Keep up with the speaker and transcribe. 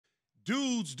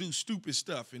dudes do stupid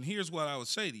stuff, and here's what I would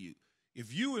say to you.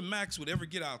 If you and Max would ever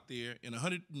get out there in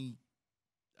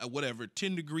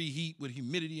 10-degree heat with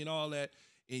humidity and all that,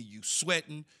 and you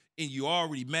sweating, and you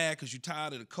already mad because you're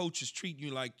tired of the coaches treating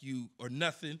you like you are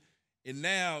nothing, and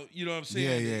now, you know what I'm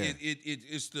saying? Yeah.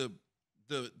 It's the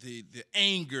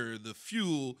anger, the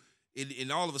fuel,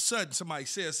 and all of a sudden somebody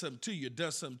says something to you,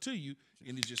 does something to you,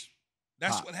 and it just,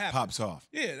 that's what happens. Pops off.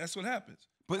 Yeah, that's what happens.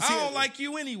 But I don't like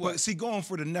you anyway. But see, going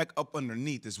for the neck up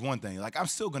underneath is one thing. Like, I'm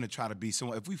still going to try to be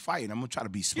someone. If we fighting, I'm going to try to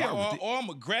be smart with it. Or I'm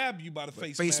going to grab you by the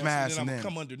face mask and then I'm going to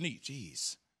come underneath.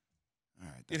 Jeez. All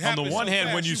right. On the one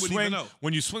hand,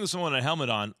 when you swing someone a helmet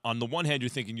on the one hand, you're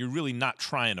thinking you're really not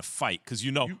trying to fight because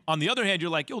on the other hand, you're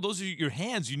like, yo, those are your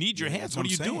hands. You need your hands. What are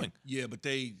you doing? Yeah, but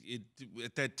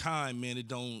at that time, man,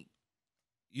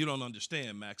 you don't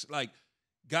understand, Max. Like,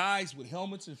 guys with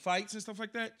helmets and fights and stuff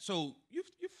like that. So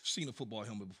you've seen a football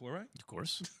helmet before, right? Of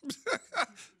course.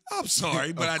 I'm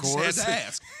sorry, but I just had to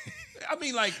ask. I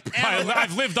mean, like,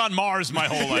 I've lived on Mars my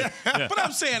whole life. Yeah. But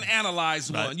I'm saying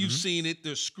analyze one. You've seen it.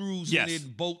 There's screws in it,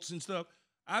 and bolts and stuff.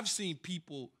 I've seen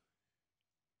people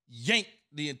yank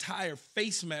the entire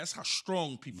face mask. How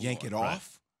strong people yank it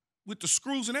off with the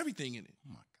screws and everything in it.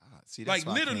 Oh my God! See, that's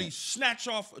like literally snatch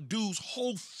off a dude's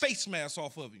whole face mask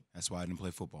off of him. That's why I didn't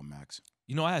play football, Max.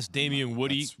 You know, I asked Damian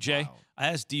Woody, Jay. Wild. I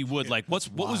asked D Wood, like, what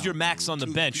was your max on the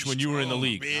bench when you were in the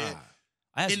league?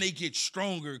 And they get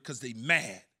stronger because they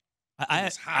mad. I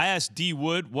asked D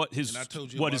Wood what his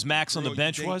max on the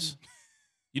bench was.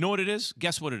 You know what it is?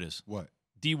 Guess what it is? What?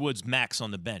 D Wood's max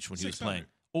on the bench when he was playing.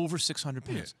 Over 600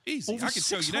 pounds. Yeah, easy. Over I can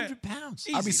tell you that. 600 pounds.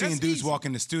 Easy. I be seeing dudes walk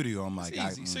in the studio. I'm like,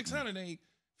 easy. 600 ain't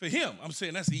for him. I'm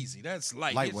saying that's easy. That's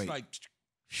light. Lightweight. It's like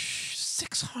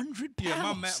 600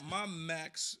 pounds. Yeah, my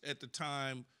max at the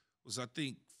time was, I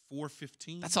think,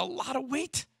 415. That's a lot of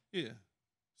weight. Yeah,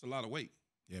 it's a lot of weight.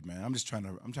 Yeah, man. I'm trying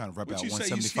to rep out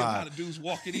 175. You see a lot of dudes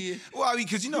walking in. Well, I mean,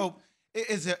 because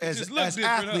as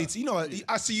athletes,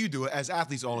 I see you do it as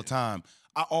athletes all the time.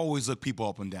 I always look people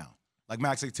up and down. Like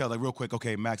Max, I can tell, like real quick,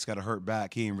 okay, Max got a hurt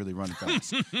back. He ain't really running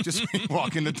fast. Just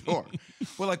walk in the door.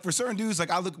 But like for certain dudes,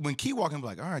 like I look when Key walking, I'm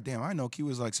like, all right, damn, I know Key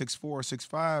was like 6'4",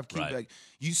 6'5". Key, like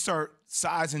you start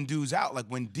sizing dudes out. Like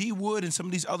when D Wood and some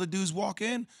of these other dudes walk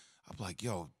in, I'm like,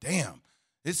 yo, damn.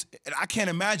 And I can't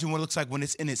imagine what it looks like when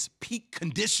it's in its peak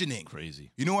conditioning. Crazy.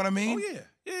 You know what I mean? Oh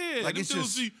yeah. Like it's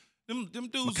just them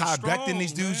dudes. Mekhi Becton,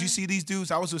 these dudes. man. You see these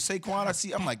dudes. I was with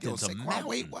Saquon. I'm like, yo, Saquon,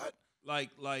 wait, what?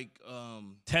 Like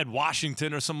Ted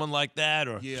Washington or someone like that,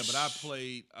 or but I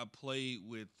played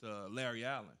with Larry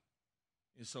Allen,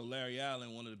 and so Larry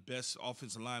Allen, one of the best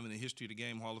offensive linemen in the history of the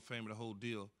game, Hall of Famer, the whole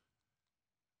deal.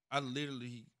 I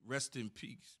literally rest in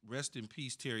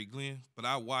peace, Terry Glenn. But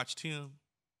I watched him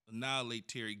annihilate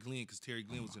Terry Glenn because Terry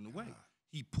Glenn was in the way.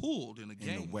 He pulled in the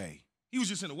game. In the way. He was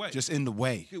just in the way. Just in the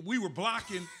way. We were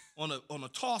blocking on a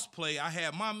toss play. I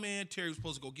had my man. Terry was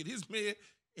supposed to go get his man,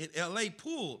 and L.A.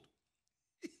 pulled.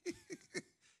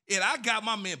 And I got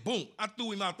my man, boom. I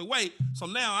threw him out the way. So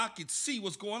now I could see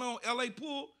what's going on. L.A.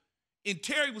 pulled, and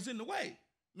Terry was in the way.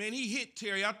 Man, he hit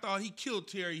Terry. I thought he killed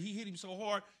Terry. He hit him so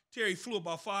hard, Terry flew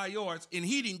about 5 yards, and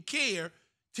he didn't care.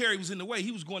 Terry was in the way.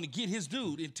 He was going to get his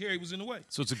dude, and Terry was in the way.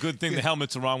 So it's a good thing the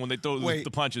helmet's around when they throw the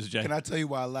punches, Jay. Can I tell you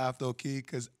why I laughed, though, Key?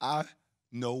 Because I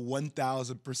know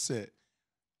 1,000%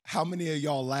 how many of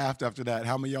y'all laughed after that.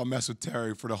 How many of y'all messed with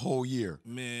Terry for the whole year?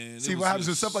 Man. See what happens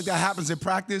when stuff like that happens in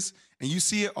practice, and you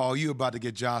see it, you about to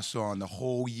get Josh on the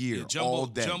whole year, all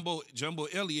day. Jumbo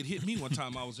Elliott hit me one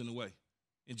time I was in the way.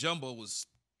 And Jumbo was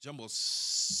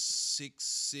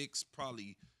 6'6",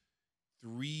 probably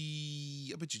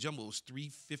 3, I bet you Jumbo was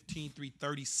 315,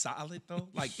 330 solid, though.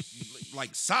 Like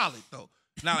solid, though.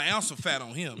 Not an ounce of fat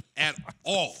on him at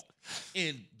all.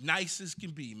 And nice as can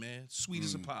be, man. Sweet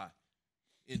as a pie.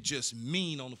 And just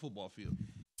mean on the football field.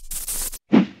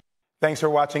 Thanks for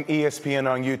watching ESPN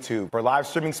on YouTube. For live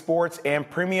streaming sports and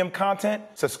premium content,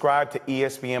 subscribe to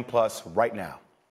ESPN Plus right now.